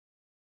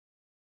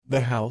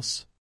The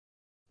house,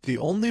 the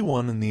only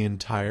one in the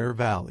entire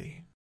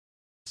valley,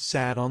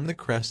 sat on the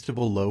crest of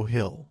a low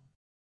hill.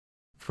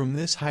 From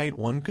this height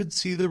one could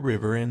see the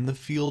river and the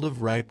field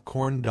of ripe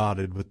corn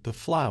dotted with the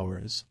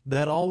flowers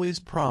that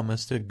always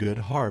promised a good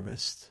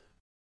harvest.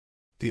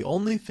 The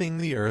only thing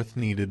the earth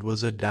needed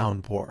was a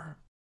downpour,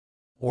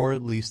 or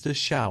at least a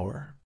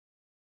shower.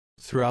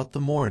 Throughout the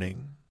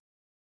morning,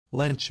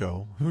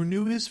 Lencho, who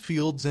knew his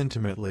fields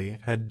intimately,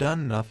 had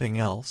done nothing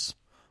else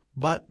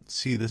but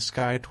see the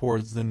sky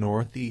towards the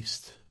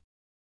northeast.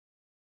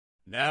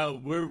 "Now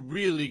we're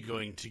really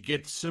going to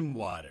get some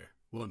water,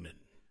 woman,"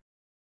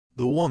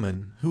 the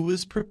woman, who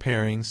was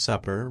preparing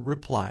supper,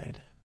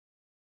 replied.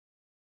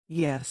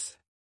 "Yes,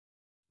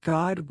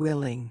 God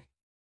willing."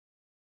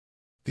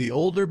 The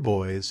older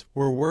boys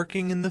were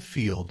working in the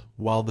field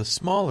while the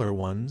smaller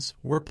ones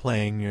were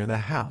playing near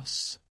the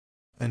house,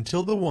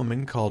 until the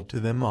woman called to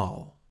them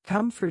all.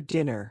 "Come for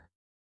dinner."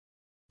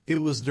 It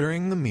was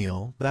during the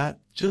meal that,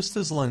 just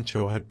as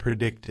Lencho had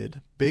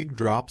predicted, big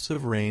drops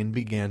of rain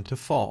began to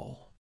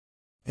fall.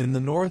 In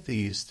the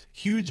northeast,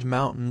 huge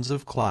mountains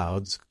of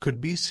clouds could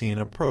be seen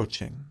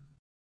approaching.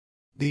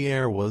 The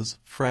air was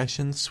fresh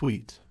and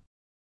sweet.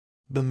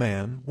 The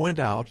man went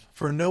out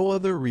for no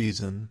other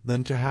reason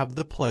than to have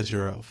the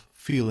pleasure of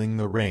feeling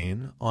the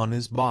rain on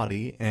his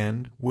body,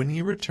 and when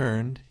he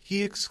returned,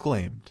 he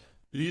exclaimed,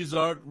 "These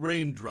aren't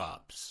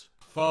raindrops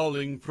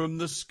falling from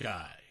the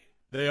sky.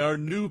 They are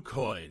new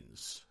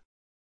coins.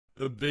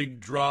 The big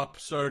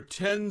drops are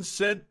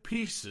 10-cent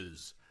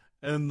pieces,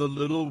 and the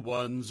little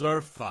ones are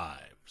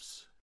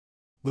 5s.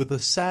 With a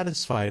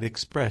satisfied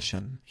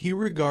expression, he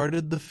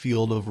regarded the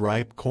field of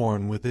ripe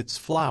corn with its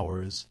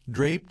flowers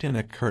draped in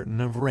a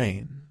curtain of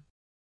rain.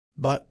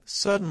 But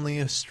suddenly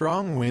a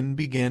strong wind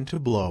began to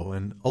blow,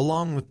 and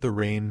along with the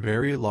rain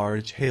very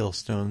large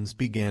hailstones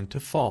began to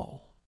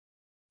fall.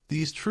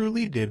 These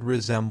truly did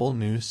resemble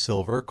new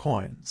silver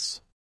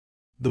coins.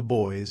 The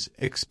boys,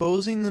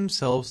 exposing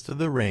themselves to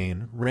the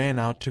rain, ran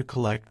out to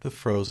collect the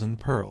frozen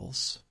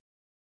pearls.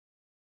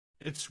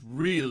 "It's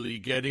really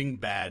getting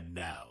bad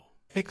now,"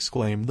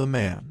 exclaimed the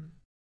man.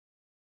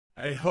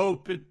 "I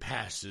hope it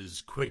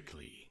passes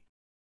quickly."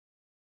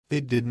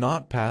 It did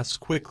not pass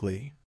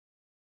quickly.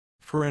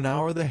 For an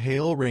hour the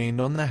hail rained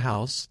on the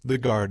house, the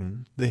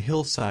garden, the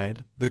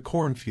hillside, the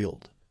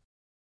cornfield,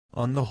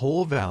 on the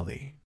whole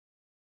valley.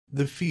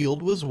 The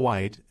field was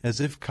white as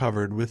if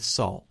covered with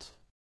salt.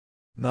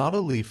 Not a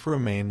leaf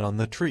remained on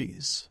the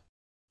trees.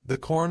 The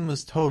corn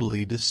was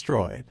totally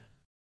destroyed.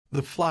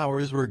 The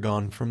flowers were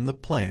gone from the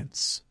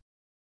plants.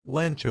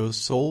 Lencho's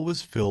soul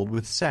was filled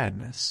with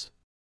sadness.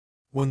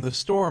 When the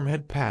storm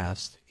had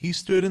passed, he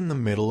stood in the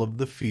middle of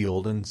the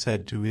field and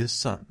said to his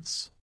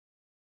sons,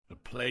 "A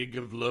plague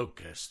of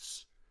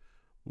locusts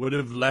would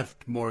have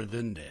left more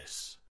than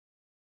this.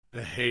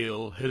 The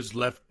hail has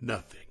left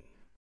nothing.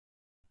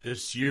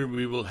 This year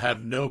we will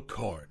have no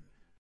corn."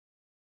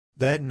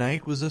 That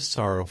night was a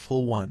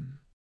sorrowful one.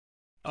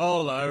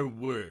 "All our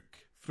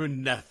work for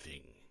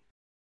nothing.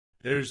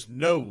 There's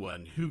no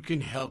one who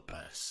can help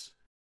us.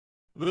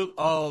 We'll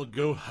all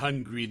go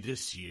hungry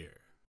this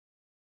year."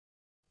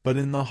 But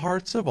in the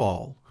hearts of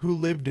all who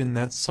lived in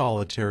that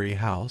solitary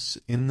house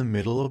in the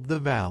middle of the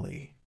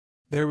valley,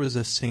 there was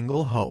a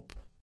single hope.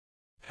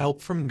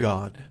 Help from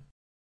God.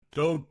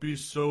 "Don't be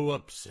so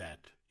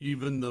upset,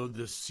 even though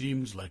this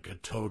seems like a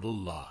total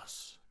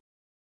loss.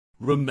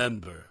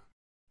 Remember,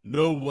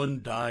 no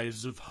one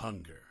dies of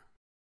hunger.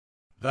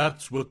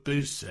 That's what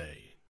they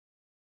say.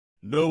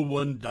 No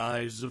one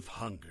dies of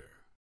hunger."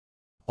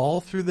 All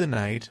through the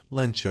night,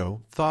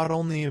 Lencho thought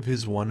only of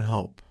his one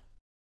hope,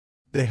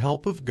 the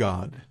help of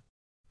God,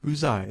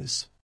 whose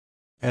eyes,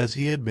 as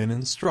he had been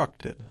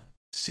instructed,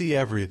 see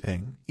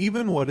everything,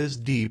 even what is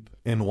deep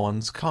in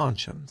one's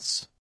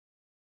conscience.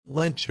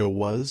 Lencho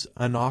was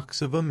an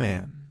ox of a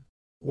man,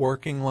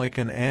 working like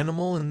an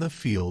animal in the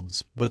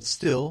fields, but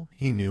still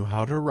he knew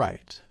how to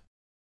write.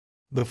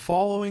 The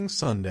following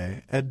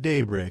Sunday, at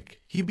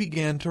daybreak, he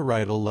began to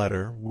write a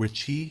letter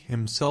which he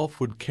himself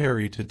would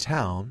carry to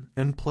town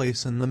and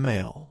place in the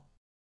mail.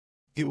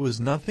 It was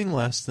nothing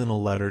less than a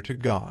letter to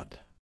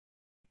God.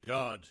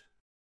 "God,"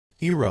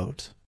 he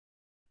wrote,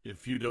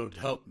 "if you don't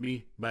help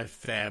me, my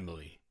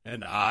family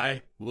and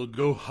I will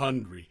go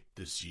hungry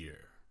this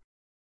year.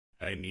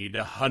 I need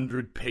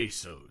 100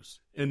 pesos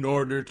in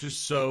order to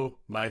sow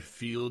my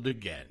field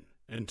again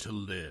and to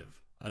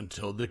live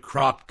until the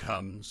crop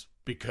comes,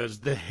 because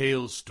the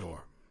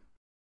hailstorm."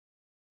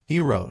 He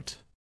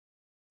wrote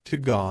to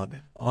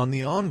God on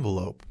the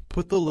envelope,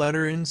 put the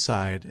letter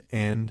inside,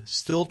 and,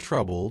 still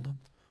troubled,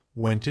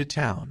 went to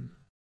town.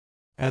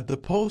 At the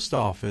post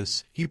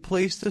office, he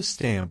placed a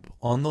stamp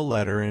on the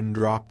letter and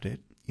dropped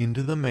it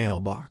into the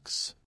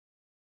mailbox.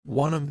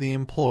 One of the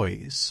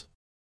employees,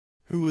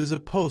 who was a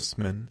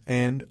postman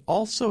and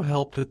also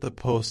helped at the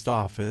post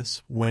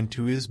office, went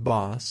to his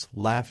boss,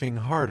 laughing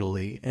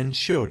heartily, and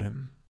showed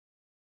him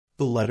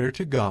the letter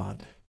to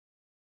God.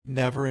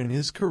 Never in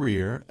his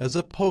career as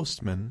a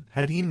postman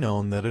had he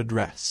known that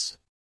address.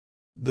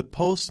 The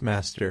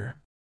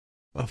postmaster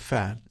A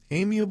fat,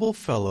 amiable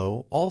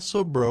fellow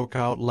also broke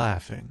out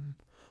laughing,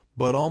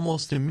 but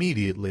almost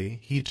immediately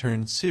he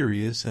turned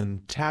serious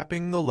and,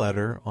 tapping the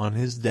letter on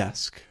his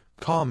desk,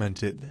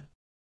 commented,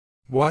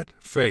 "What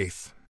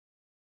faith!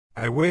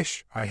 I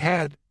wish I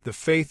had the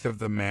faith of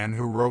the man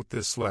who wrote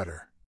this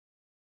letter,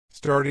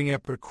 starting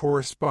up a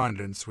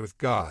correspondence with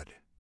God."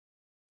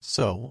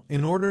 So,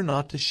 in order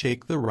not to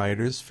shake the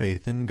writer's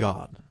faith in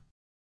God,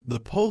 the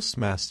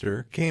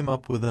postmaster came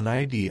up with an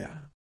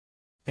idea.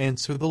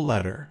 Answer the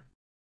letter.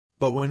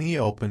 But when he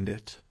opened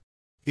it,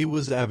 it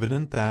was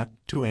evident that,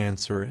 to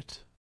answer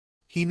it,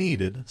 he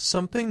needed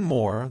something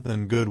more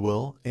than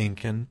goodwill,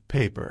 ink, and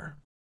paper.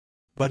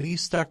 But he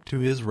stuck to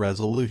his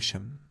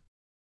resolution.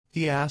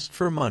 He asked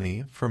for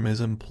money from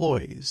his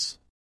employees.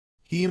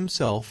 He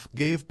himself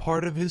gave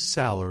part of his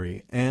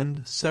salary,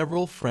 and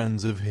several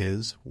friends of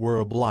his were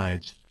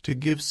obliged to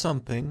give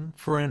something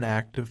for an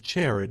act of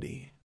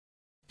charity.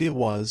 It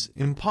was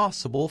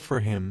impossible for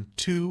him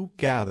to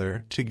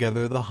gather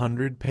together the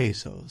 100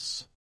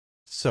 pesos.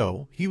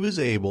 So he was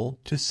able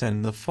to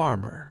send the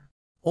farmer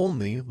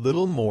only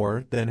little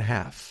more than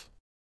half.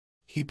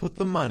 He put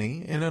the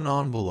money in an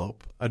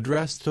envelope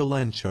addressed to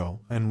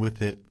Lencho, and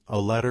with it a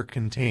letter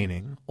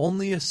containing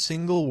only a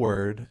single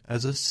word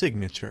as a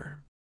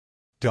signature: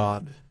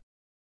 God.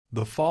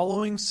 The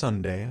following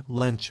Sunday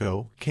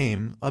Lencho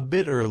came a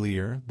bit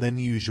earlier than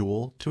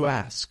usual to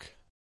ask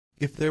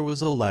if there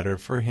was a letter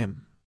for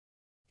him.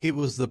 It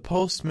was the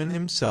postman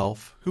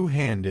himself who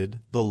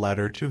handed the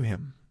letter to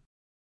him,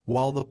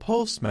 while the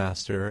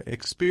postmaster,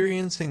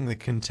 experiencing the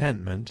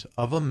contentment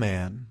of a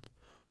man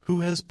who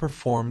has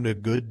performed a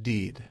good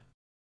deed,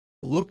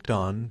 looked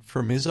on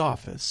from his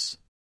office.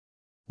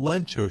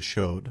 Lencho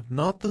showed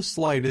not the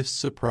slightest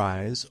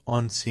surprise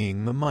on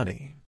seeing the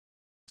money.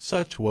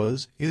 Such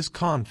was his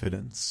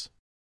confidence.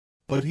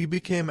 But he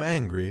became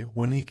angry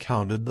when he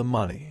counted the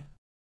money.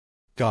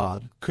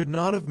 God could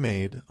not have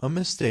made a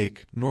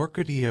mistake, nor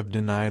could he have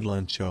denied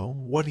Lencho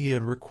what he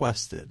had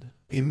requested.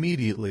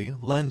 Immediately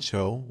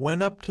Lencho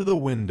went up to the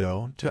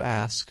window to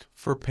ask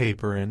for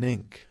paper and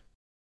ink.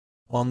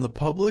 On the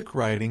public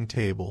writing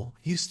table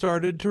he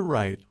started to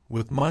write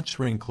with much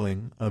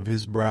wrinkling of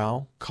his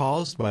brow,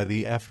 caused by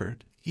the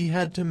effort he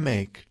had to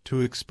make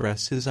to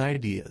express his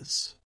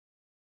ideas.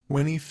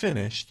 When he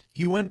finished,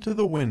 he went to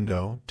the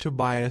window to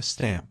buy a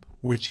stamp,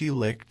 which he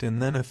licked and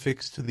then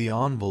affixed to the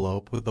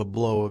envelope with a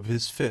blow of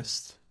his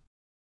fist.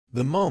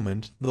 The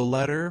moment the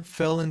letter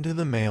fell into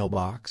the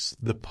mailbox,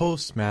 the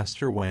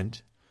postmaster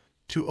went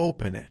to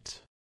open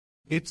it.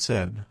 It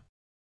said,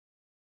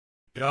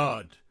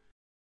 God,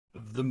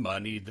 of the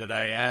money that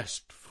I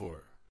asked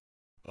for,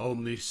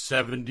 only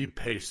 70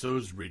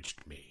 pesos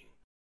reached me.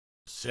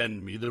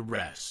 Send me the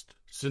rest,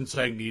 since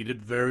I need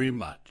it very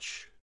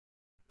much.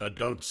 But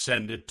don't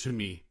send it to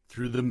me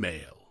through the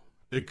mail,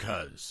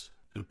 because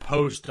the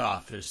post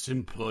office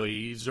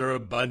employees are a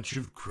bunch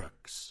of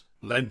crooks.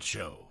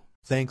 Lencho.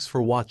 Thanks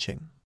for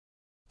watching.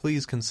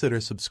 Please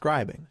consider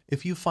subscribing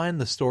if you find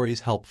the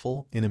stories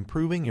helpful in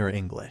improving your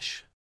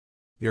English.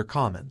 Your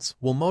comments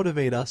will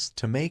motivate us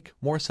to make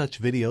more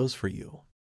such videos for you.